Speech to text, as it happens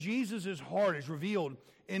Jesus' heart is revealed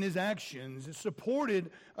in his actions. It's supported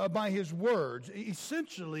by his words.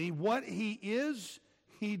 Essentially, what he is,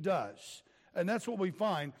 he does. And that's what we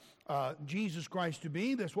find Jesus Christ to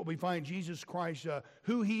be. That's what we find Jesus Christ,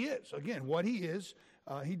 who he is. Again, what he is,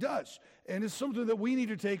 he does. And it's something that we need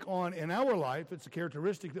to take on in our life. It's a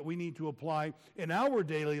characteristic that we need to apply in our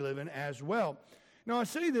daily living as well. Now, I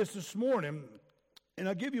say this morning, and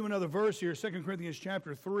I'll give you another verse here, 2 Corinthians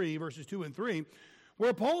chapter 3, verses 2 and 3,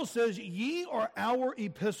 where Paul says, "Ye are our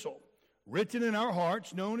epistle, written in our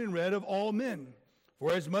hearts, known and read of all men.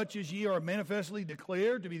 For as much as ye are manifestly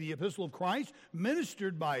declared to be the epistle of Christ,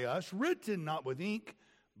 ministered by us, written not with ink,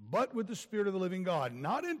 but with the Spirit of the living God,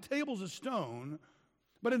 not in tables of stone,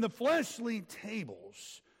 but in the fleshly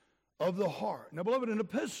tables of the heart." Now, beloved, an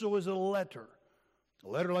epistle is a letter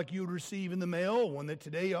like you would receive in the mail, one that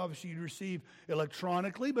today obviously you'd receive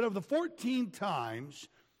electronically. But of the 14 times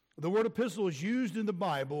the word epistle is used in the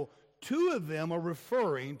Bible, 2 of them are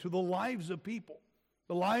referring to the lives of people,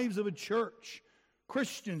 the lives of a church,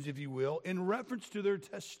 Christians, if you will, in reference to their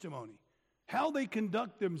testimony, how they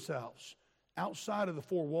conduct themselves outside of the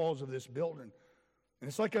 4 walls of this building. And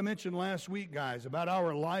it's like I mentioned last week, guys, about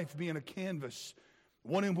our life being a canvas,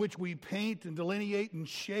 one in which we paint and delineate and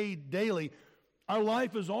shade daily. Our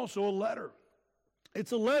life is also a letter.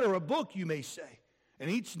 It's a letter, a book, you may say. And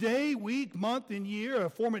each day, week, month, and year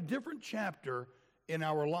form a different chapter in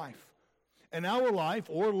our life. And our life,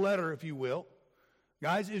 or letter, if you will,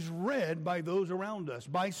 guys, is read by those around us,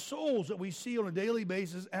 by souls that we see on a daily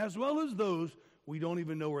basis, as well as those we don't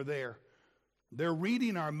even know are there. They're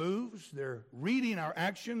reading our moves, they're reading our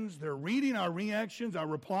actions, they're reading our reactions, our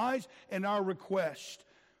replies, and our requests.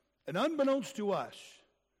 And unbeknownst to us,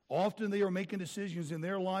 often they are making decisions in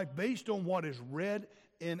their life based on what is read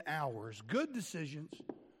in ours. Good decisions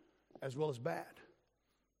as well as bad.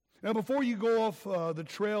 Now, before you go off the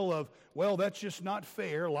trail of, well, that's just not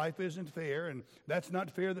fair, life isn't fair, and that's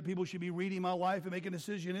not fair that people should be reading my life and making a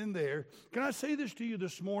decision in there, can I say this to you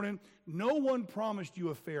this morning? No one promised you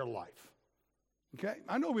a fair life. Okay?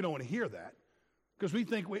 I know we don't want to hear that because we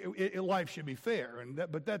think life should be fair,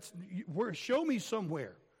 but that's show me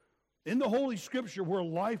somewhere in the Holy Scripture where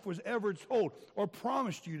life was ever told or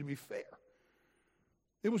promised you to be fair.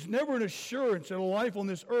 It was never an assurance that a life on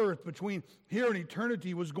this earth between here and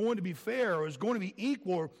eternity was going to be fair or was going to be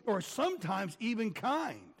equal or sometimes even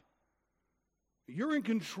kind. You're in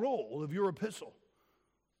control of your epistle.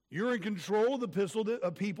 You're in control of the epistle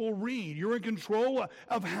that people read. You're in control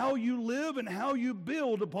of how you live and how you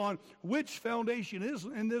build upon which foundation is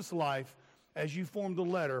in this life as you form the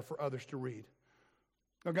letter for others to read.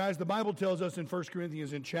 Now, guys, the Bible tells us in 1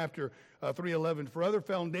 Corinthians in chapter 3:11, "For other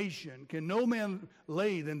foundation can no man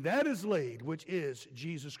lay than that is laid, which is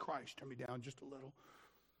Jesus Christ." Turn me down just a little.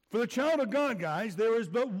 For the child of God, guys, there is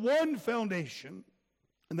but one foundation,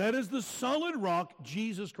 and that is the solid rock,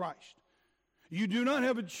 Jesus Christ. You do not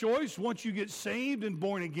have a choice once you get saved and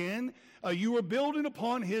born again. You are building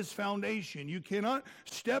upon his foundation. You cannot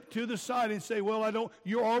step to the side and say, well, I don't,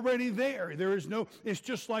 you're already there. There is no, it's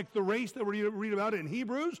just like the race that we read about in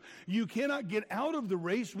Hebrews. You cannot get out of the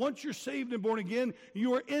race. Once you're saved and born again,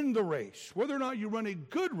 you are in the race. Whether or not you run a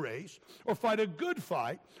good race or fight a good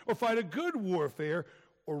fight or fight a good warfare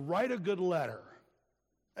or write a good letter,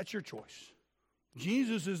 that's your choice.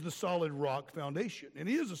 Jesus is the solid rock foundation, and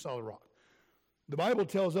he is a solid rock. The Bible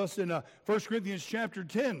tells us in 1 Corinthians chapter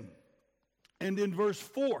 10 and in verse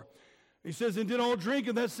 4, he says, "And did all drink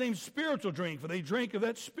of that same spiritual drink, for they drank of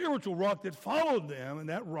that spiritual rock that followed them, and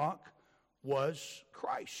that rock was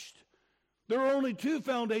Christ." There are only 2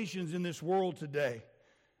 foundations in this world today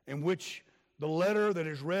in which the letter that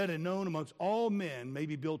is read and known amongst all men may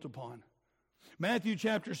be built upon. Matthew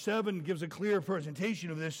chapter 7 gives a clear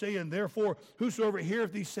presentation of this, saying, "Therefore, whosoever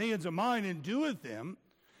heareth these sayings of mine and doeth them,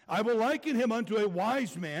 I will liken him unto a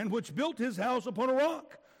wise man which built his house upon a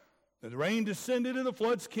rock. And the rain descended, and the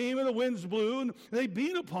floods came, and the winds blew, and they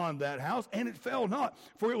beat upon that house, and it fell not,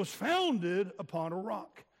 for it was founded upon a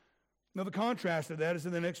rock." Now the contrast of that is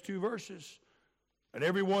in the next 2 verses. "And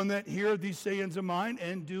every one that heareth these sayings of mine,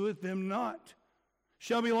 and doeth them not,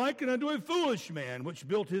 shall be likened unto a foolish man which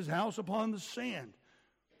built his house upon the sand.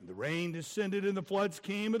 And the rain descended, and the floods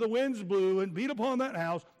came, and the winds blew, and beat upon that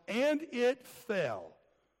house, and it fell.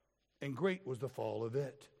 And great was the fall of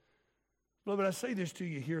it." Beloved, I say this to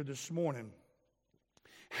you here this morning.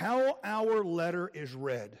 How our letter is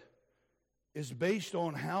read is based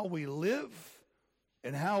on how we live,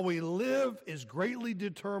 and how we live is greatly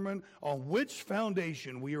determined on which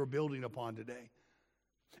foundation we are building upon today.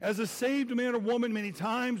 As a saved man or woman, many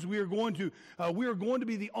times we are going to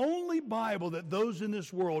be the only Bible that those in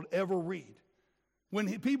this world ever read.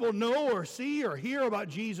 When people know or see or hear about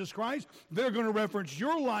Jesus Christ, they're going to reference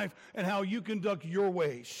your life and how you conduct your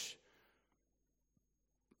ways.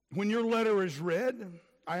 When your letter is read,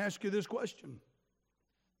 I ask you this question.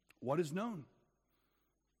 What is known?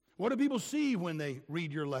 What do people see when they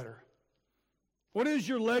read your letter? What is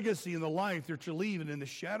your legacy in the life that you're leaving in the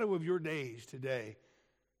shadow of your days today?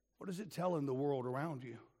 What does it tell in the world around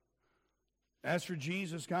you? As for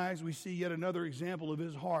Jesus, guys, we see yet another example of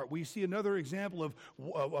his heart. We see another example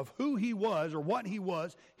of who he was or what he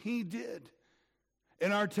was, he did.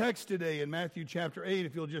 In our text today in Matthew chapter 8,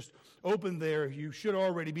 if you'll just open there, you should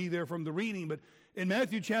already be there from the reading, but in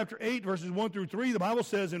Matthew chapter 8, verses 1 through 3, the Bible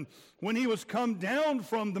says, "And when he was come down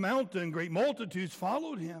from the mountain, great multitudes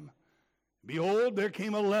followed him. Behold, there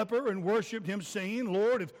came a leper and worshipped him, saying,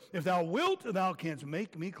 Lord, if thou wilt, thou canst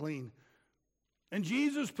make me clean. And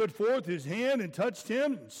Jesus put forth his hand and touched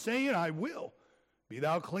him, saying, I will. Be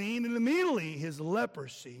thou clean. And immediately his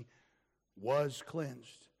leprosy was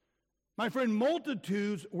cleansed." My friend,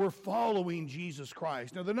 multitudes were following Jesus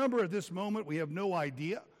Christ. Now, the number at this moment, we have no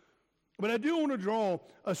idea. But I do want to draw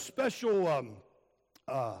a special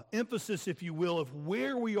emphasis, if you will, of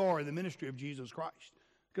where we are in the ministry of Jesus Christ.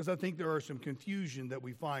 Because I think there are some confusion that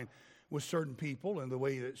we find with certain people and the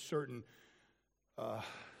way that certain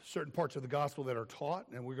parts of the gospel that are taught,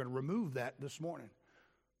 and we're going to remove that this morning.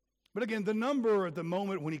 But again, the number at the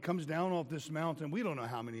moment when he comes down off this mountain, we don't know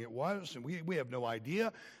how many it was, and we have no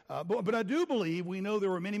idea. But I do believe we know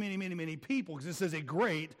there were many, many, many, many people, because it says a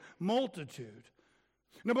great multitude.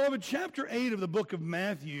 Now, beloved, chapter 8 of the book of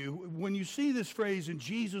Matthew, when you see this phrase, and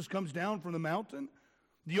Jesus comes down from the mountain,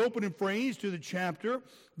 the opening phrase to the chapter,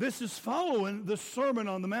 this is following the Sermon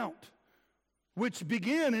on the Mount, which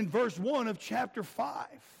began in verse 1 of chapter 5.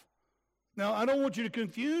 Now, I don't want you to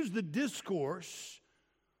confuse the discourse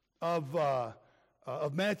of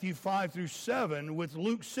Matthew 5 through 7 with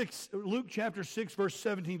Luke chapter 6, verse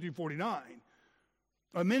 17 through 49.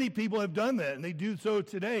 Many people have done that, and they do so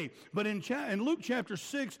today. But in Luke chapter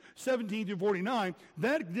 6, 17 through 49,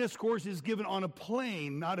 that discourse is given on a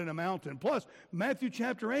plain, not in a mountain. Plus, Matthew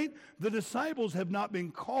chapter 8, the disciples have not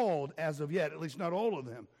been called as of yet, at least not all of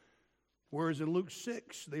them. Whereas in Luke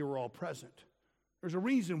 6, they were all present. There's a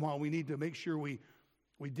reason why we need to make sure we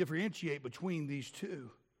differentiate between these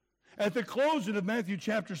two. At the closing of Matthew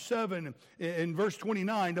chapter 7, in verse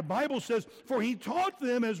 29, the Bible says, "For he taught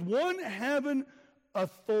them as one having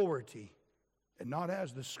authority, and not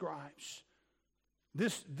as the scribes."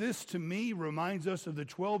 This to me reminds us of the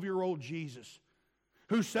 12-year-old Jesus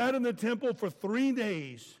who sat in the temple for 3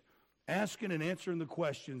 days asking and answering the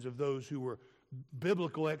questions of those who were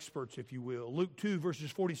biblical experts, if you will. Luke 2, verses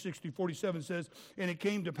 46 through 47 says, "And it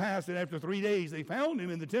came to pass that after 3 days they found him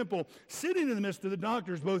in the temple, sitting in the midst of the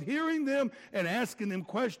doctors, both hearing them and asking them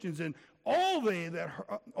questions. And all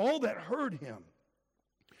that heard him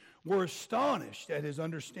were astonished at his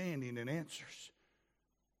understanding and answers."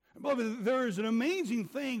 Beloved, there is an amazing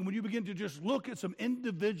thing when you begin to just look at some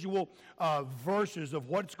individual verses of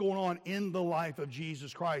what's going on in the life of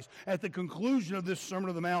Jesus Christ at the conclusion of this Sermon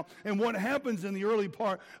on the Mount and what happens in the early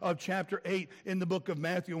part of chapter 8 in the book of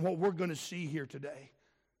Matthew and what we're going to see here today.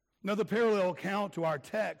 Another parallel account to our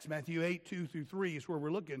text, Matthew 8, 2 through 3 is where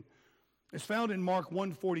we're looking. It's found in Mark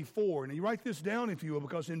 1:44. And you write this down, if you will,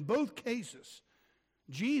 because in both cases,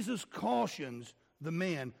 Jesus cautions the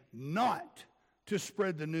man not to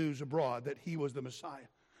spread the news abroad that he was the Messiah,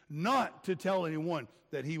 not to tell anyone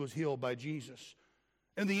that he was healed by Jesus.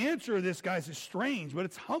 And the answer to this, guys, is strange, but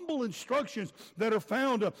it's humble instructions that are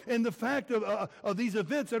found in the fact of these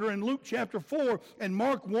events that are in Luke chapter 4 and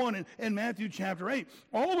Mark 1 and Matthew chapter 8,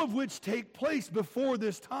 all of which take place before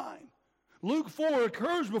this time. Luke 4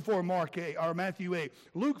 occurs before Matthew 8.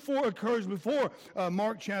 Luke 4 occurs before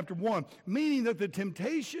Mark chapter 1, meaning that the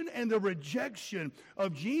temptation and the rejection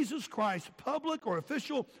of Jesus Christ's public or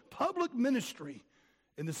official public ministry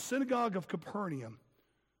in the synagogue of Capernaum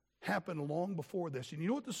happened long before this. And you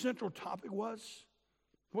know what the central topic was?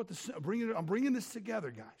 I'm bringing this together,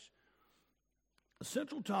 guys. The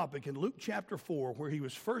central topic in Luke chapter 4, where he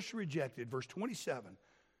was first rejected, verse 27,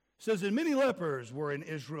 says, "And many lepers were in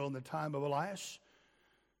Israel in the time of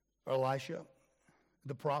Elisha,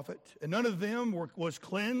 the prophet, and none of them was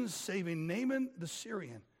cleansed, saving Naaman the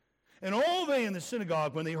Syrian. And all they in the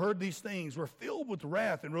synagogue, when they heard these things, were filled with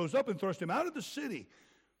wrath, and rose up and thrust him out of the city,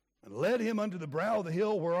 and led him unto the brow of the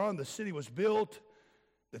hill whereon the city was built,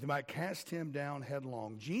 that they might cast him down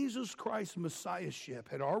headlong." Jesus Christ's messiahship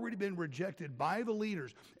had already been rejected by the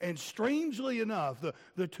leaders. And strangely enough,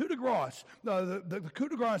 the coup de grace, the coup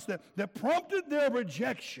de grace that prompted their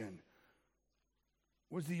rejection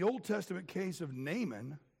was the Old Testament case of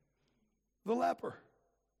Naaman, the leper.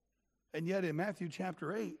 And yet in Matthew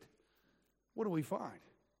chapter 8, what do we find?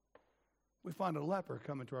 We find a leper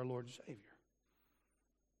coming to our Lord and Savior.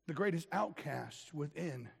 The greatest outcast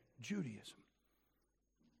within Judaism.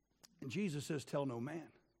 And Jesus says, tell no man.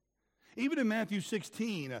 Even in Matthew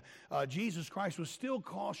 16, Jesus Christ was still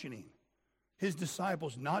cautioning his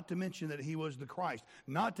disciples not to mention that he was the Christ,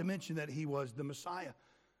 not to mention that he was the Messiah.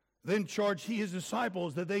 Then charged he his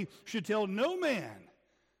disciples that they should tell no man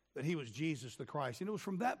that he was Jesus the Christ. And it was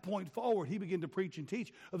from that point forward he began to preach and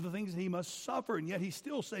teach of the things that he must suffer, and yet he's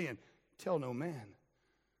still saying, tell no man.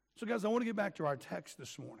 So guys, I want to get back to our text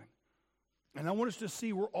this morning. And I want us to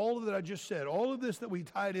see where all of that I just said, all of this that we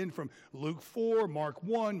tied in from Luke 4, Mark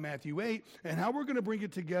 1, Matthew 8, and how we're going to bring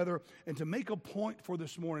it together and to make a point for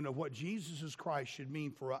this morning of what Jesus Christ should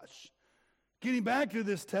mean for us. Getting back to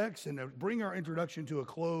this text and to bring our introduction to a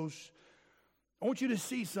close, I want you to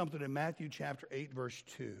see something in Matthew chapter 8, verse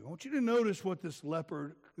 2. I want you to notice what this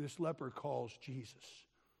leper calls Jesus.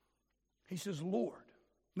 He says, Lord.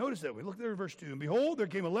 Notice that. We look there in verse 2. And behold, there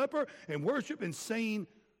came a leper and worshiped and saying,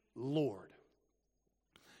 Lord.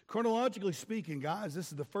 Chronologically speaking, guys,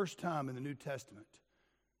 this is the first time in the New Testament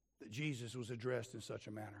that Jesus was addressed in such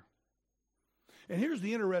a manner. And here's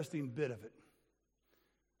the interesting bit of it.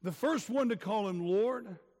 The first one to call him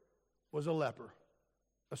Lord was a leper,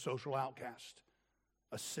 a social outcast,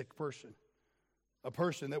 a sick person, a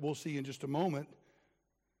person that we'll see in just a moment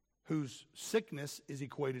whose sickness is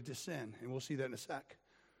equated to sin, and we'll see that in a sec.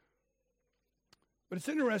 But it's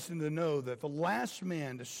interesting to know that the last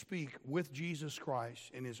man to speak with Jesus Christ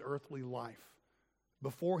in his earthly life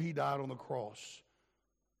before he died on the cross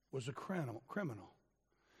was a criminal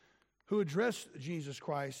who addressed Jesus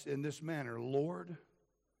Christ in this manner, Lord,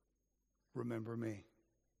 remember me.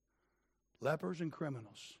 Lepers and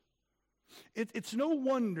criminals. It's no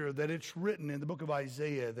wonder that it's written in the book of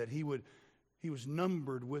Isaiah that he was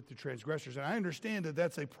numbered with the transgressors. And I understand that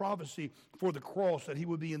that's a prophecy for the cross, that he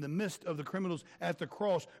would be in the midst of the criminals at the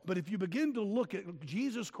cross. But if you begin to look at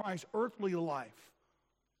Jesus Christ's earthly life,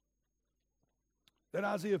 that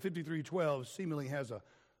Isaiah 53:12 seemingly has a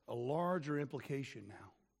larger implication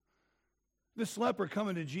now. This leper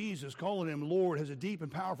coming to Jesus, calling him Lord, has a deep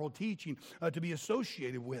and powerful teaching to be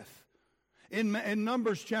associated with. In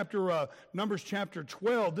Numbers chapter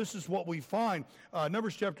 12, this is what we find.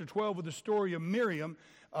 Numbers chapter 12 with the story of Miriam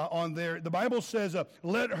on there. The Bible says,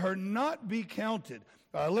 let her not be counted.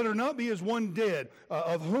 Let her not be as one dead,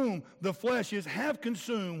 of whom the flesh is half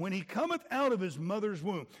consumed when he cometh out of his mother's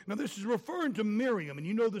womb. Now this is referring to Miriam, and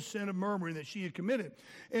you know the sin of murmuring that she had committed.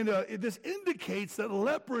 And this indicates that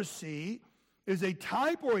leprosy is a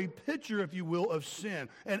type or a picture, if you will, of sin.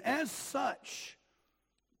 And as such,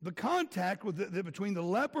 the contact between the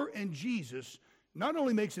leper and Jesus not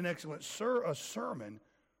only makes an excellent sermon,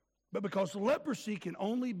 but because leprosy can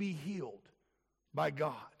only be healed by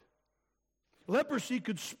God. Leprosy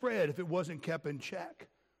could spread if it wasn't kept in check.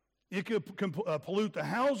 It can pollute the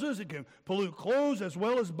houses, it can pollute clothes as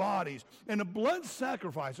well as bodies. And a blood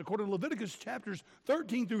sacrifice, according to Leviticus chapters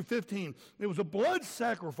 13 through 15, it was a blood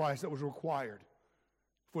sacrifice that was required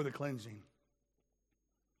for the cleansing.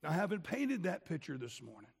 Now, I haven't painted that picture this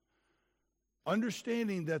morning.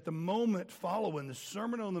 Understanding that the moment following the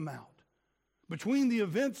Sermon on the Mount, between the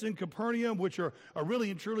events in Capernaum, which are really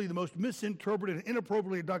and truly the most misinterpreted and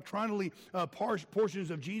inappropriately doctrinally portions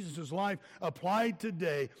of Jesus' life applied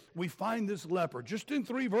today, we find this leper, just in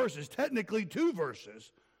 3 verses, technically 2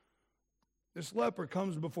 verses. This leper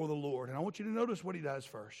comes before the Lord, and I want you to notice what he does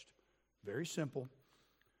first. Very simple.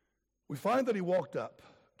 We find that he walked up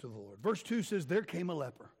to the Lord. Verse 2 says, there came a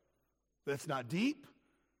leper. That's not deep.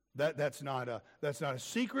 That's not a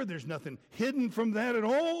secret. There's nothing hidden from that at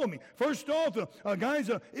all. I mean, first off, guys,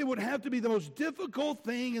 it would have to be the most difficult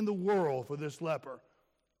thing in the world for this leper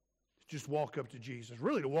to just walk up to Jesus,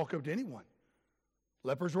 really to walk up to anyone.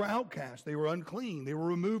 Lepers were outcasts. They were unclean. They were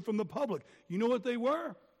removed from the public. You know what they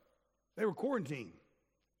were? They were quarantined.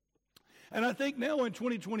 And I think now in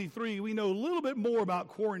 2023, we know a little bit more about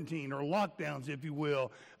quarantine or lockdowns, if you will,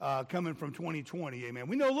 coming from 2020, amen.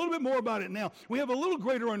 We know a little bit more about it now. We have a little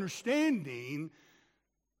greater understanding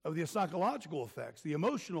of the psychological effects, the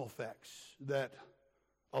emotional effects that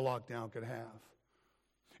a lockdown could have.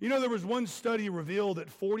 You know, there was one study revealed that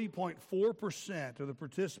 40.4% of the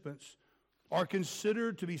participants are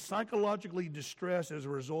considered to be psychologically distressed as a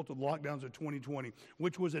result of lockdowns of 2020,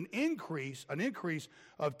 which was an increase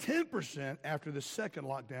of 10% after the second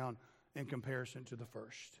lockdown in comparison to the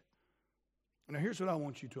first. Now, here's what I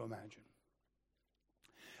want you to imagine.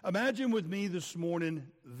 Imagine with me this morning,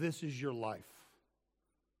 this is your life.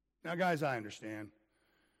 Now, guys, I understand.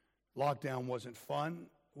 Lockdown wasn't fun.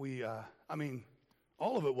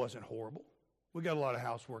 all of it wasn't horrible. We got a lot of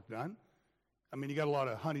housework done. You got a lot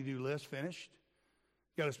of honey-do lists finished.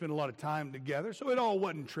 You got to spend a lot of time together, so it all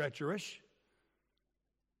wasn't treacherous.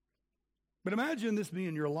 But imagine this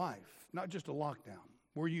being your life, not just a lockdown,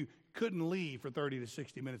 where you couldn't leave for 30 to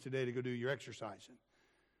 60 minutes a day to go do your exercising.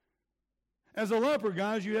 As a leper,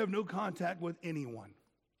 guys, you have no contact with anyone.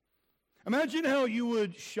 Imagine how you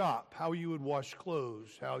would shop, how you would wash clothes,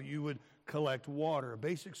 how you would collect water,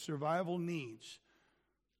 basic survival needs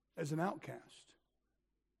as an outcast.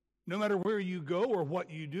 No matter where you go or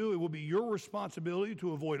what you do, it will be your responsibility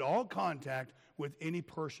to avoid all contact with any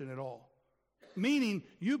person at all. Meaning,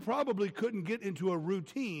 you probably couldn't get into a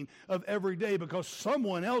routine of every day because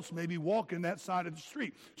someone else may be walking that side of the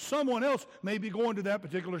street. Someone else may be going to that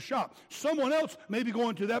particular shop. Someone else may be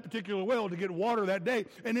going to that particular well to get water that day.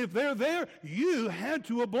 And if they're there, you had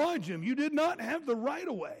to oblige them. You did not have the right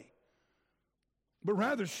of way, but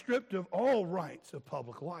rather stripped of all rights of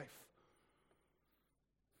public life.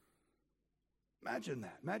 Imagine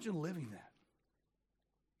that. Imagine living that.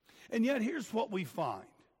 And yet, here's what we find.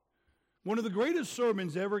 One of the greatest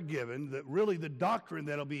sermons ever given, that really the doctrine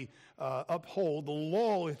that'll be uphold, the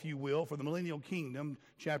law, if you will, for the millennial kingdom,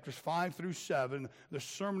 chapters 5 through 7, the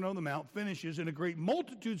Sermon on the Mount finishes, and a great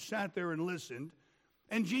multitude sat there and listened.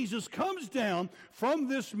 And Jesus comes down from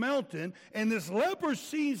this mountain, and this leper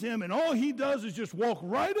sees him, and all he does is just walk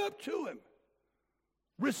right up to him,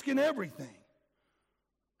 risking everything.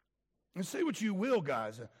 And say what you will,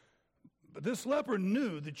 guys, but this leper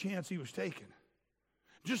knew the chance he was taking.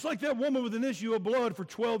 Just like that woman with an issue of blood for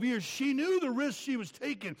 12 years, she knew the risk she was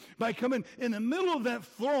taking by coming in the middle of that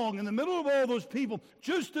throng, in the middle of all those people,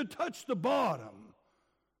 just to touch the bottom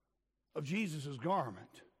of Jesus'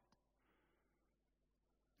 garment.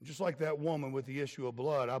 Just like that woman with the issue of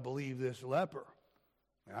blood, I believe this leper,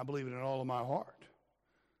 and I believe it in all of my heart.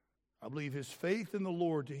 I believe his faith in the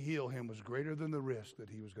Lord to heal him was greater than the risk that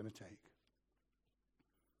he was going to take.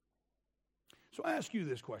 So I ask you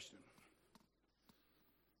this question.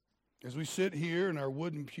 As we sit here in our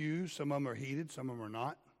wooden pews, some of them are heated, some of them are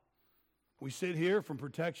not. We sit here from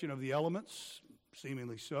protection of the elements,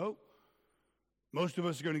 seemingly so. Most of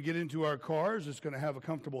us are going to get into our cars. It's going to have a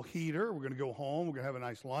comfortable heater. We're going to go home. We're going to have a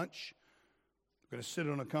nice lunch. We're going to sit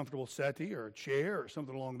on a comfortable settee or a chair or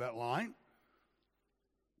something along that line.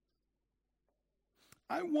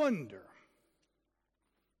 I wonder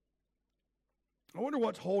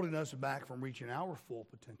what's holding us back from reaching our full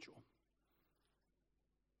potential.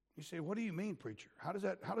 You say, what do you mean, preacher? How does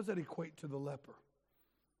that equate to the leper?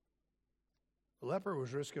 The leper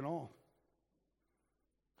was risking all.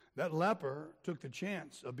 That leper took the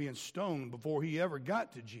chance of being stoned before he ever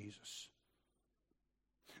got to Jesus.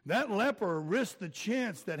 That leper risked the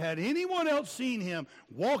chance that had anyone else seen him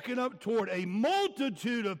walking up toward a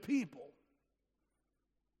multitude of people,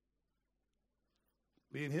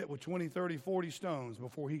 being hit with 20, 30, 40 stones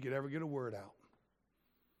before he could ever get a word out.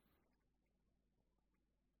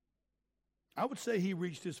 I would say he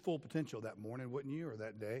reached his full potential that morning, wouldn't you, or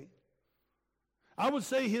that day? I would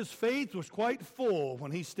say his faith was quite full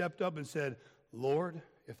when he stepped up and said, Lord,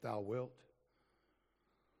 if thou wilt.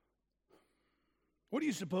 What do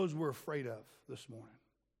you suppose we're afraid of this morning?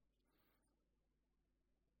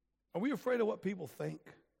 Are we afraid of what people think?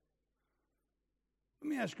 Let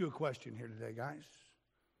me ask you a question here today, guys.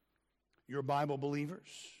 You're Bible believers.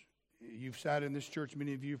 You've sat in this church,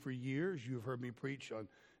 many of you, for years. You've heard me preach on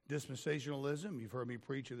dispensationalism. You've heard me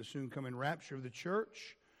preach of the soon coming rapture of the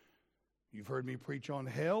church. You've heard me preach on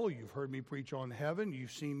hell. You've heard me preach on heaven.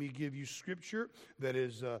 You've seen me give you scripture that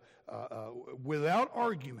is without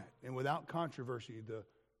argument and without controversy, the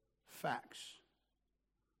facts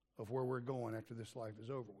of where we're going after this life is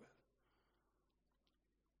over with.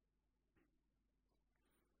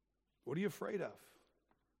 What are you afraid of?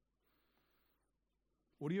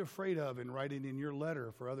 What are you afraid of in writing in your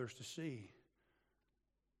letter for others to see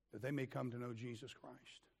that they may come to know Jesus Christ?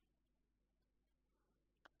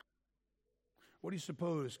 What do you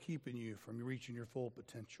suppose is keeping you from reaching your full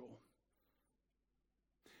potential?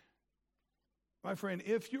 My friend,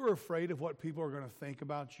 if you're afraid of what people are going to think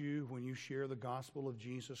about you when you share the gospel of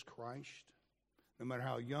Jesus Christ, no matter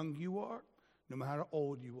how young you are, no matter how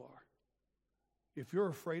old you are, if you're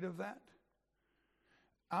afraid of that,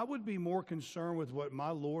 I would be more concerned with what my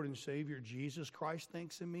Lord and Savior Jesus Christ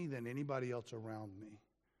thinks of me than anybody else around me.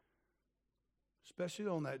 Especially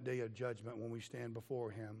on that day of judgment when we stand before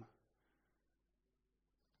Him.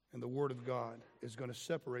 And the Word of God is going to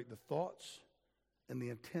separate the thoughts and the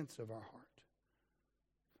intents of our heart.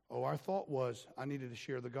 Oh, our thought was, I needed to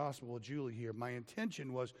share the gospel with Julie here. My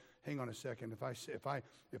intention was, hang on a second, if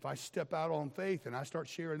I step out on faith and I start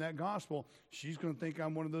sharing that gospel, she's going to think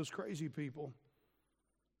I'm one of those crazy people.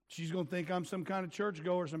 She's going to think I'm some kind of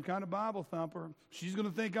churchgoer, some kind of Bible thumper. She's going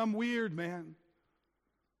to think I'm weird, man.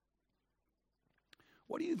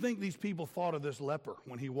 What do you think these people thought of this leper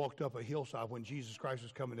when he walked up a hillside when Jesus Christ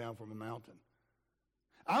was coming down from a mountain?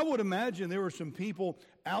 I would imagine there were some people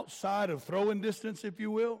outside of throwing distance, if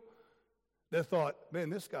you will, that thought, man,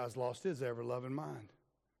 this guy's lost his ever-loving mind.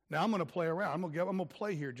 Now, I'm going to play around. I'm going to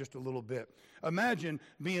play here just a little bit. Imagine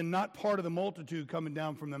being not part of the multitude coming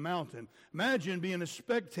down from the mountain. Imagine being a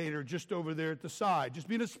spectator just over there at the side. Just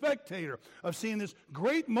being a spectator of seeing this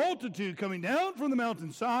great multitude coming down from the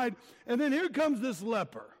mountainside. And then here comes this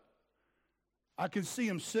leper. I can see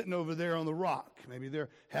him sitting over there on the rock. Maybe they're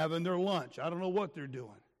having their lunch. I don't know what they're doing.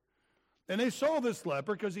 And they saw this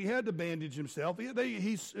leper because he had to bandage himself.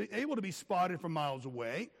 He's able to be spotted from miles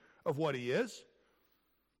away of what he is.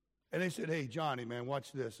 And they said, hey, Johnny, man,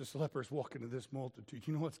 watch this. This leper's walking to this multitude.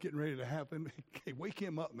 You know what's getting ready to happen? Hey, wake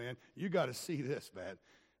him up, man. You got to see this, man.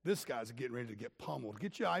 This guy's getting ready to get pummeled.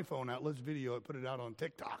 Get your iPhone out. Let's video it. Put it out on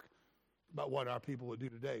TikTok. About what our people would do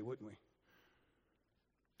today, wouldn't we?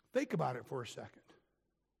 Think about it for a second.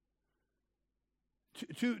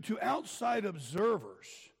 To outside observers,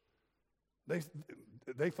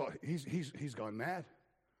 they thought he's gone mad.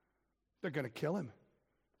 They're going to kill him.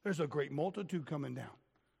 There's a great multitude coming down.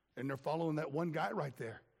 And they're following that one guy right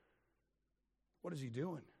there. What is he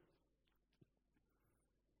doing?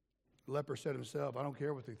 The leper said himself, I don't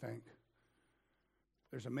care what they think.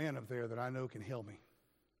 There's a man up there that I know can heal me.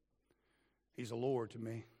 He's a Lord to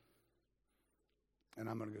me. And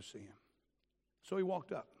I'm going to go see him. So he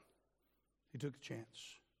walked up. He took the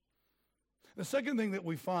chance. The second thing that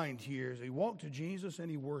we find here is he walked to Jesus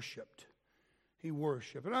and he worshiped. He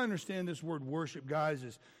worshiped. And I understand this word worship, guys,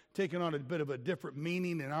 is taking on a bit of a different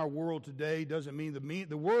meaning in our world today. Doesn't mean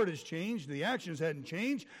the word has changed. The actions hadn't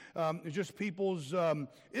changed. It's just people's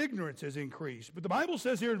ignorance has increased. But the Bible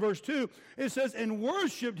says here in verse 2, it says, and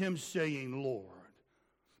worshiped him saying, Lord.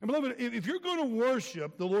 And beloved, if you're going to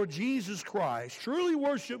worship the Lord Jesus Christ, truly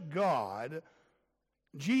worship God,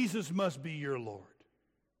 Jesus must be your Lord.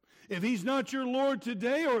 If he's not your Lord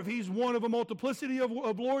today, or if he's one of a multiplicity of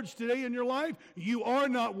lords today in your life, you are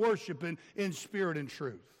not worshiping in spirit and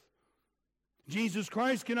truth. Jesus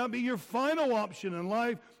Christ cannot be your final option in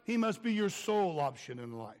life. He must be your sole option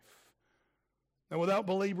in life. Now, without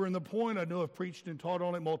belaboring the point, I know I've preached and taught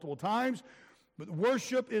on it multiple times, but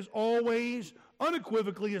worship is always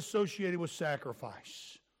unequivocally associated with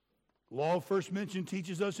sacrifice. Law first mentioned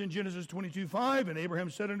teaches us in Genesis 22:5, and Abraham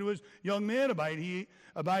said unto his young men, abide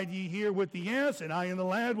ye here with the ass, and I and the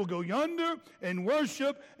lad will go yonder and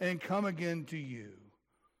worship and come again to you.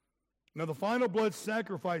 Now the final blood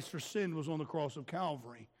sacrifice for sin was on the cross of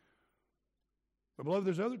Calvary. But beloved,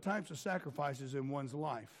 there's other types of sacrifices in one's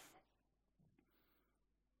life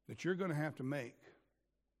that you're going to have to make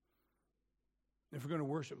if you're going to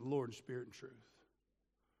worship the Lord in spirit and truth.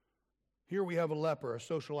 Here we have a leper, a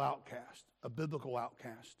social outcast, a biblical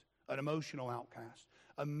outcast, an emotional outcast,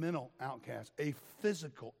 a mental outcast, a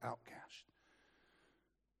physical outcast.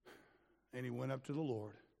 And he went up to the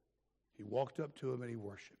Lord. He walked up to him and he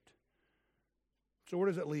worshiped. So where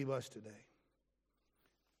does that leave us today?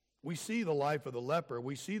 We see the life of the leper.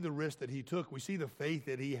 We see the risk that he took. We see the faith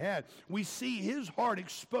that he had. We see his heart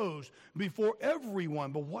exposed before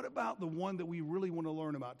everyone. But what about the one that we really want to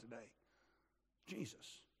learn about today?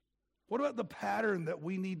 Jesus. What about the pattern that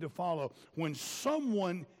we need to follow when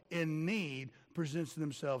someone in need presents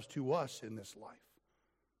themselves to us in this life?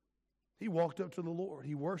 He walked up to the Lord.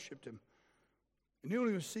 He worshiped him. And you know what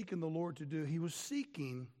he was seeking the Lord to do? He was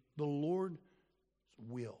seeking the Lord's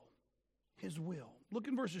will. His will. Look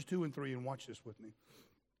in verses 2 and 3 and watch this with me.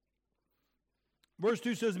 Verse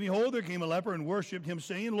 2 says, behold, there came a leper and worshipped him,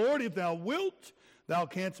 saying, Lord, if thou wilt, thou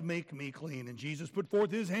canst make me clean. And Jesus put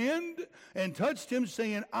forth his hand and touched him,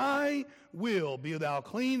 saying, I will, be thou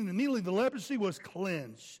clean. And immediately the leprosy was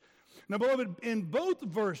cleansed. Now, beloved, in both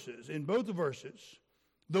verses,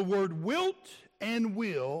 the word wilt and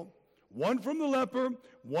will, one from the leper,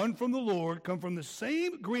 one from the Lord, come from the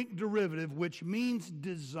same Greek derivative, which means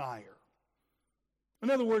desire.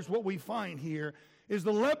 In other words, what we find here is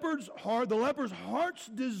the leper's heart's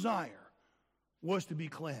desire was to be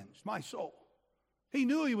cleansed. My soul. He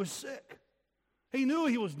knew he was sick. He knew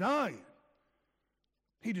he was dying.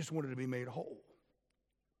 He just wanted to be made whole.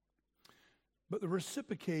 But the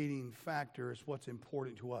reciprocating factor is what's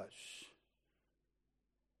important to us.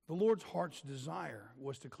 The Lord's heart's desire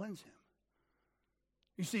was to cleanse him.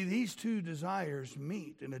 You see, these two desires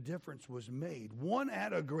meet and a difference was made. One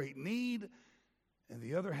had a great need and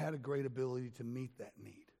the other had a great ability to meet that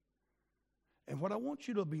need. And what I want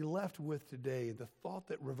you to be left with today, the thought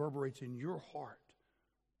that reverberates in your heart,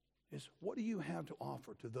 is what do you have to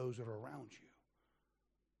offer to those that are around you?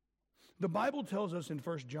 The Bible tells us in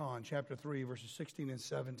 1 John chapter 3, verses 16 and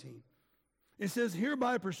 17, it says,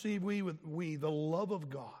 "Hereby perceive we the love of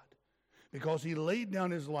God, because he laid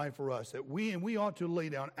down his life for us, that we ought to lay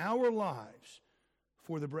down our lives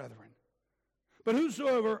for the brethren. But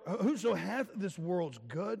whoso hath this world's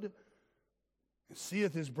good, and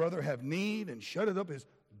seeth his brother have need, and shutteth up his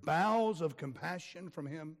bowels of compassion from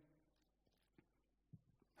him,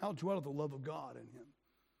 how dwelleth the love of God in him?"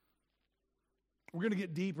 We're going to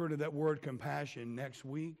get deeper into that word compassion next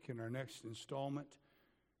week in our next installment.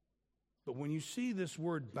 But when you see this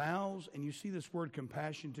word bowels and you see this word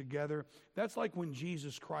compassion together, that's like when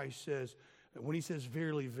Jesus Christ says, when he says,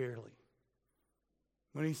 "Verily, verily."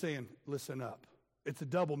 When he's saying, "Listen up." It's a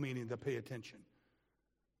double meaning to pay attention.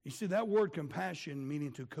 You see, that word compassion,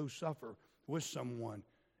 meaning to co-suffer with someone,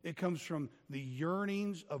 it comes from the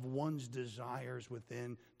yearnings of one's desires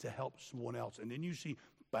within to help someone else. And then you see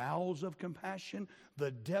bowels of compassion,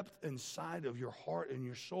 the depth inside of your heart and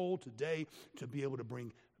your soul today to be able to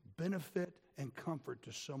bring benefit and comfort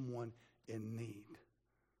to someone in need.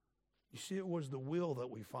 You see, it was the will that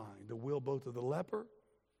we find, the will both of the leper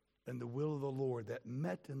and the will of the Lord that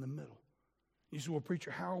met in the middle. You say, "Well,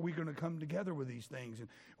 preacher, how are we going to come together with these things?" And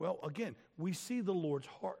well, again, we see the Lord's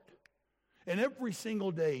heart. And every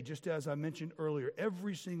single day, just as I mentioned earlier,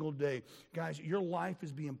 every single day, guys, your life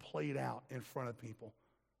is being played out in front of people.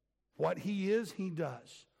 What he is, he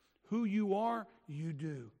does. Who you are, you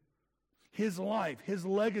do. His life, his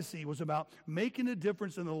legacy was about making a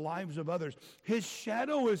difference in the lives of others. His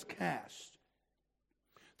shadow is cast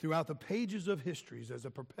throughout the pages of histories as a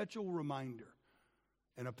perpetual reminder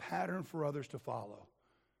and a pattern for others to follow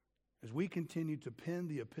as we continue to pen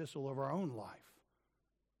the epistle of our own life,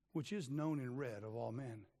 which is known and read of all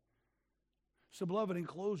men. So, beloved, in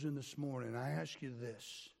closing this morning, I ask you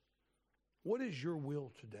this. What is your will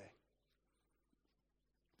today?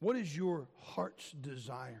 What is your heart's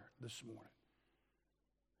desire this morning?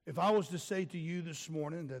 If I was to say to you this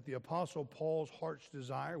morning that the Apostle Paul's heart's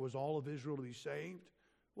desire was all of Israel to be saved,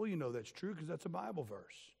 well, you know that's true because that's a Bible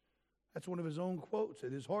verse. That's one of his own quotes,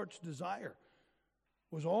 that his heart's desire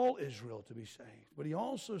was all Israel to be saved. But he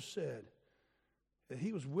also said that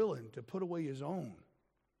he was willing to put away his own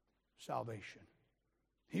salvation.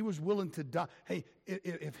 He was willing to die. Hey,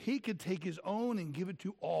 if he could take his own and give it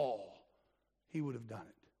to all, he would have done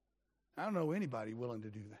it. I don't know anybody willing to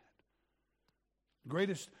do that.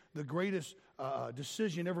 The greatest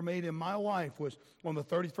decision ever made in my life was on the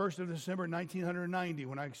 31st of December, 1990,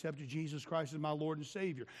 when I accepted Jesus Christ as my Lord and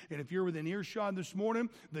Savior. And if you're within earshot this morning,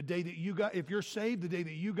 if you're saved, the day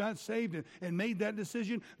that you got saved and made that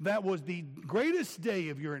decision, that was the greatest day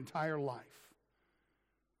of your entire life.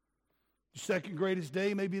 The second greatest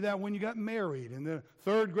day may be that when you got married. And the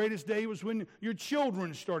third greatest day was when your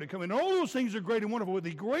children started coming. All those things are great and wonderful. But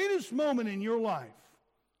the greatest moment in your life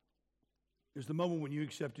is the moment when you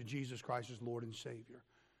accepted Jesus Christ as Lord and Savior.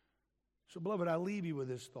 So, beloved, I leave you with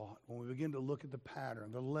this thought. When we begin to look at the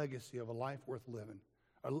pattern, the legacy of a life worth living,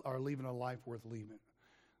 or leaving a life worth leaving.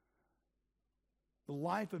 The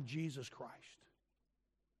life of Jesus Christ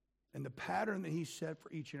and the pattern that he set for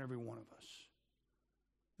each and every one of us.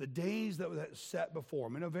 The days that were set before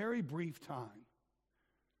him in a very brief time.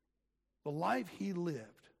 The life he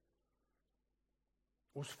lived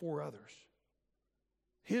was for others.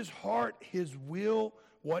 His heart, his will,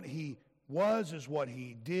 what he was is what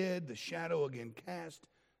he did. The shadow again cast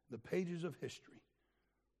the pages of history.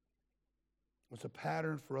 Was a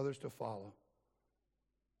pattern for others to follow.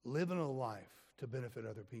 Living a life to benefit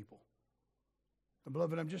other people. And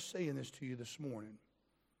beloved, I'm just saying this to you this morning,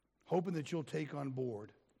 hoping that you'll take on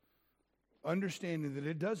board, understanding that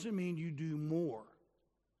it doesn't mean you do more.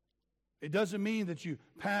 It doesn't mean that you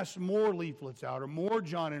pass more leaflets out or more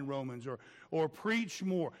John and Romans or preach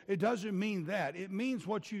more. It doesn't mean that. It means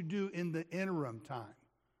what you do in the interim time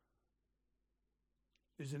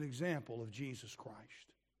is an example of Jesus Christ.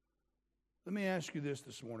 Let me ask you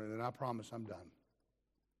this morning, and I promise I'm done.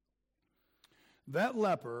 That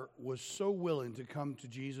leper was so willing to come to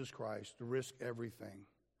Jesus Christ to risk everything.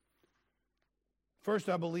 First,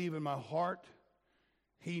 I believe in my heart,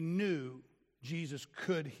 he knew Jesus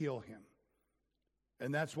could heal him.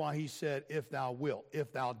 And that's why he said, if thou wilt,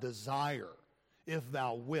 if thou desire, if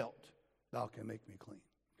thou wilt, thou can make me clean.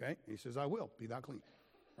 Okay? He says, I will, be thou clean.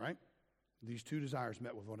 Right? These two desires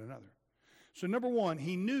met with one another. So number one,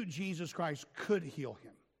 he knew Jesus Christ could heal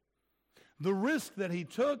him. The risk that he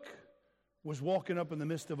took was walking up in the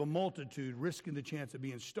midst of a multitude, risking the chance of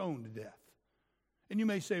being stoned to death. And you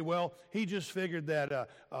may say, well, he just figured that,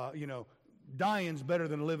 dying's better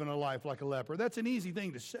than living a life like a leper. That's an easy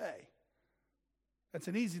thing to say. That's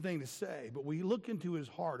an easy thing to say. But we look into his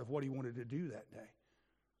heart of what he wanted to do that day.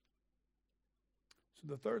 So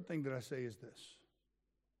the third thing that I say is this.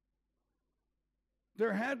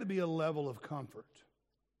 There had to be a level of comfort.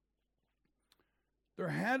 There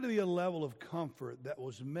had to be a level of comfort that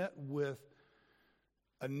was met with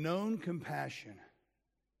a known compassion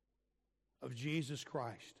of Jesus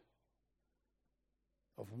Christ,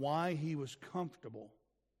 of why he was comfortable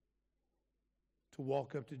to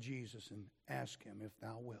walk up to Jesus and ask him, if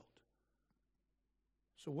thou wilt.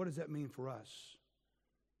 So what does that mean for us?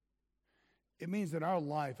 It means that our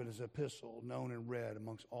life is an epistle known and read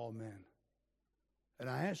amongst all men. And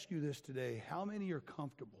I ask you this today, how many are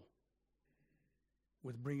comfortable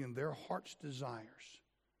with bringing their heart's desires,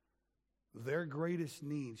 their greatest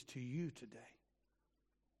needs to you today?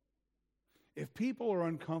 If people are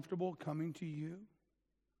uncomfortable coming to you,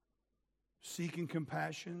 seeking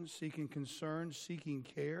compassion, seeking concern, seeking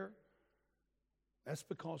care, that's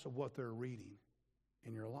because of what they're reading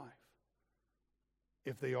in your life.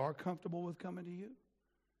 If they are comfortable with coming to you,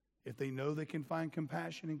 if they know they can find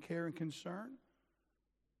compassion and care and concern,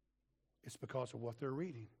 it's because of what they're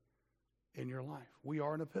reading in your life. We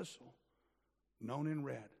are an epistle, known and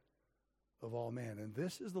read of all men. And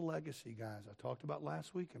this is the legacy, guys. I talked about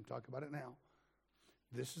last week. I'm talking about it now.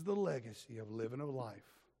 This is the legacy of living a life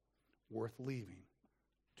worth leaving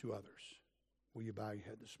to others. Will you bow your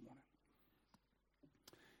head this morning?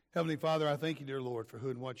 Heavenly Father, I thank you, dear Lord, for who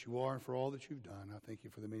and what you are and for all that you've done. I thank you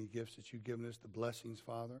for the many gifts that you've given us, the blessings,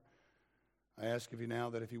 Father. I ask of you now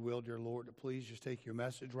that if you will, dear Lord, to please just take your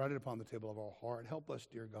message, write it upon the table of our heart. Help us,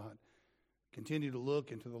 dear God, continue to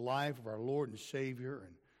look into the life of our Lord and Savior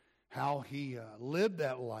and how he lived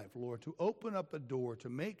that life, Lord, to open up a door, to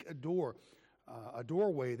make a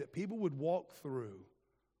doorway that people would walk through,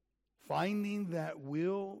 finding that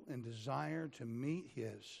will and desire to meet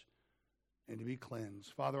his and to be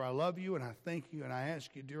cleansed. Father, I love you and I thank you and I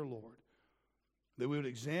ask you, dear Lord, that we would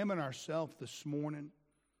examine ourselves this morning,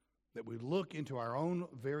 that we look into our own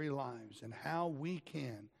very lives and how we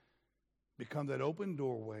can become that open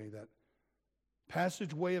doorway, that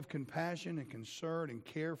passageway of compassion and concern and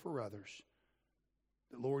care for others.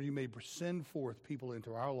 That, Lord, you may send forth people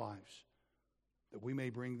into our lives, that we may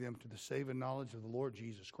bring them to the saving knowledge of the Lord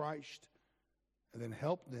Jesus Christ, and then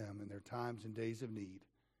help them in their times and days of need.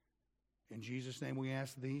 In Jesus' name we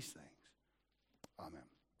ask these things. Amen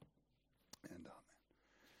and amen.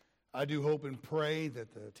 I do hope and pray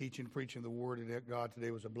that the teaching and preaching of the Word of God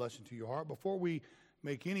today was a blessing to your heart. Before we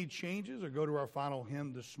make any changes or go to our final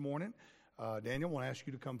hymn this morning, Daniel, I want to ask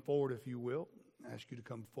you to come forward, if you will. Ask you to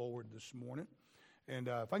come forward this morning. And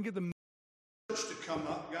if I can get the church to come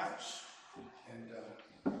up, guys. And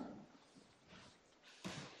we'll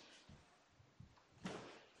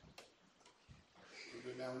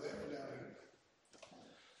go down there or down here.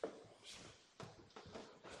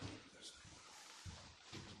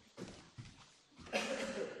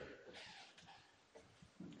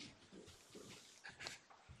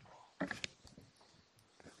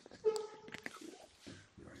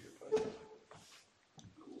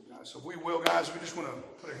 So if we will, guys, we just want to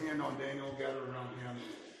put a hand on Daniel, gather around him.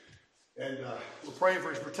 And we're praying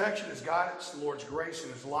for his protection, his guidance, the Lord's grace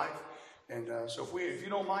in his life. And so if you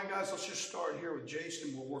don't mind, guys, let's just start here with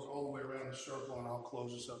Jason. We'll work all the way around the circle, and I'll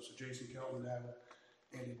close this up. So Jason, Kelvin, Daniel,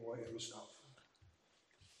 Andy Boy, and myself.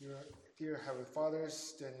 Your dear Heavenly Father,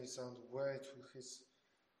 standing on the way to his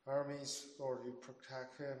armies, Lord, you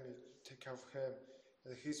protect him, you take care of him,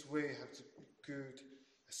 and his way have to be good,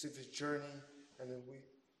 a safe journey, and then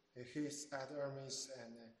his other armies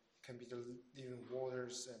and can be the living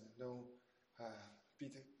waters and be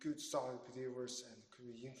the good solid believers and could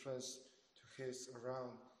be influence to his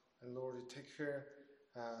around. And Lord, you take care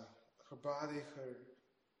her body,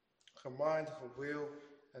 her mind, her will,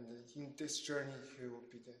 and in this journey he will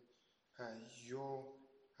be your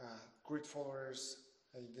great followers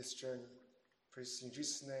in this journey. Praise in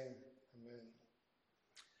Jesus' name. Amen.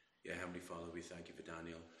 Yeah, Heavenly Father, we thank you for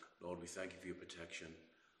Daniel. Lord, we thank you for your protection.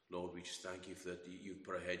 Lord, we just thank you for that you've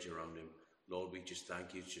put a hedge around him. Lord, we just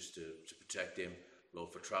thank you just to protect him.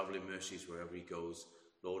 Lord, for traveling mercies wherever he goes.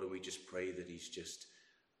 Lord, and we just pray that he's just,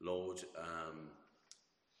 Lord,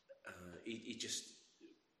 he just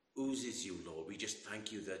oozes you, Lord. We just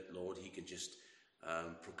thank you that, Lord, he can just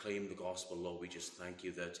proclaim the gospel, Lord. We just thank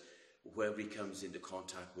you that whoever he comes into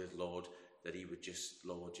contact with, Lord, that he would just,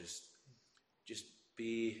 Lord, just just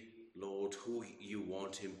be, Lord, who you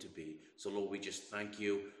want him to be. So, Lord, we just thank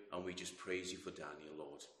you and we just praise you for Daniel,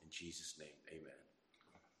 Lord. In Jesus' name, amen.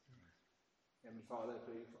 Heavenly Father, I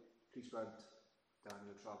pray, please grant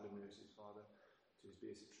Daniel travelling mercies, Father, to his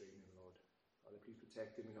basic training, Lord. Father, please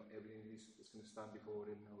protect him in everything that's going to stand before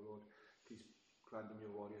him now, Lord. Please grant him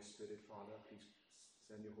your warrior spirit, Father. Please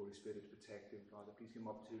send your Holy Spirit to protect him, Father. Please give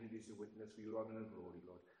him opportunities to witness for your honour and glory,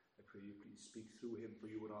 Lord. I pray you please speak through him for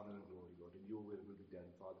your honour and glory, Lord, and your will be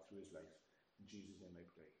done, Father, through his life. In Jesus' name I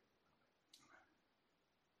pray.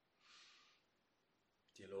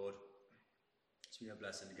 Dear Lord, it's been a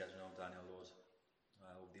blessing to get to know Daniel, Lord,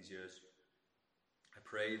 over these years. I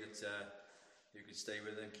pray that you could stay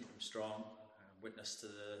with him, keep him strong, witness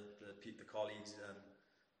to the colleagues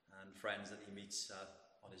and friends that he meets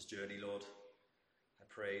on his journey, Lord. I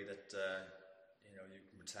pray that you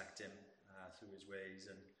can protect him through his ways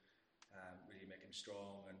and really make him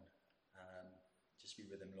strong and just be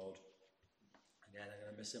with him, Lord. Again, I'm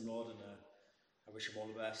going to miss him, Lord, and I wish him all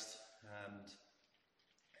the best. And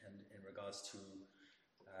in regards to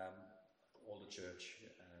all the church,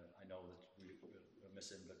 I know that we'll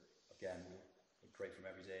miss him, but again, we pray for him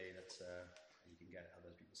every day that he can get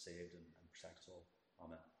other people saved and protect us all.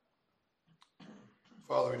 Amen.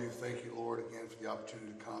 Father, we do thank you, Lord, again for the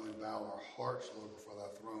opportunity to come and bow our hearts, Lord, before thy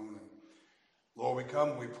throne. And Lord, we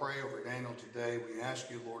come, we pray over Daniel today. We ask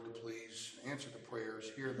you, Lord, to please answer the prayers,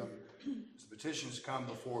 hear them. As the petitions come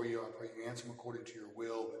before you, I pray you answer them according to your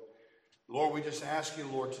will. But Lord, we just ask you,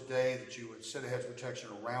 Lord, today that you would set a hedge of protection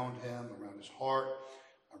around him, around his heart,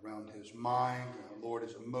 around his mind, Lord,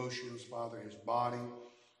 his emotions, Father, his body.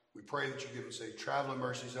 We pray that you give him safe traveling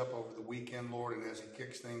mercies up over the weekend, Lord, and as he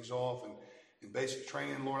kicks things off and in basic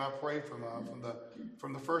training, Lord, I pray from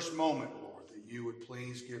the first moment, Lord, that you would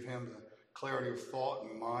please give him the clarity of thought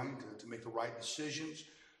and mind to make the right decisions.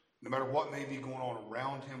 No matter what may be going on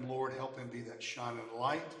around him, Lord, help him be that shining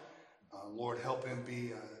light. Lord, help him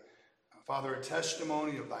be, Father, a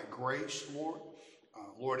testimony of thy grace, Lord.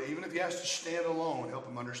 Lord, even if he has to stand alone, help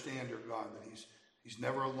him understand, dear God, that he's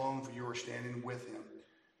never alone, for you are standing with him.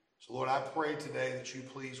 So, Lord, I pray today that you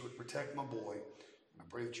please would protect my boy. I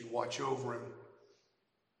pray that you watch over him.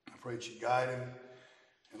 I pray that you guide him.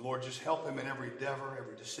 And Lord, just help him in every endeavor,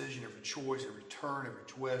 every decision, every choice, every turn, every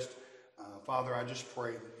twist. Father, I just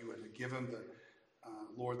pray that you would give him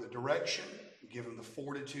Lord, the direction, give him the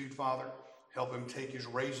fortitude, Father. Help him take his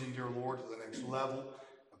raising, dear Lord, to the next level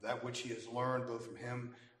of that which he has learned, both from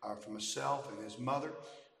him, from himself and his mother.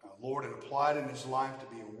 Lord, and apply it in his life to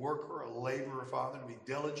be a worker, a laborer, Father, to be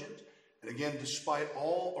diligent. And again, despite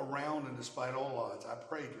all around and despite all odds, I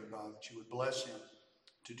pray, dear God, that you would bless him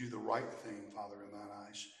to do the right thing, Father, in thine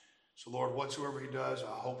eyes. So, Lord, whatsoever he does,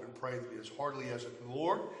 I hope and pray that he is heartily as unto the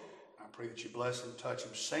Lord. I pray that you bless him, touch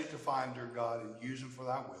him, sanctify him, dear God, and use him for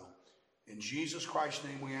thy will. In Jesus Christ's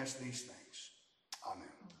name we ask these things. Amen.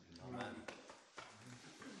 Amen.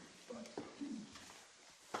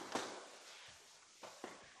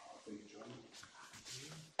 Thank you, John.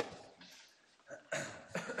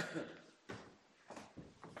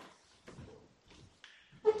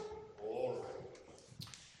 All right.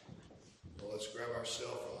 Well, let's grab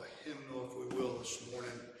ourselves a hymnal, if we will, this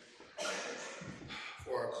morning.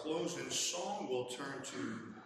 For our closing song, we'll turn to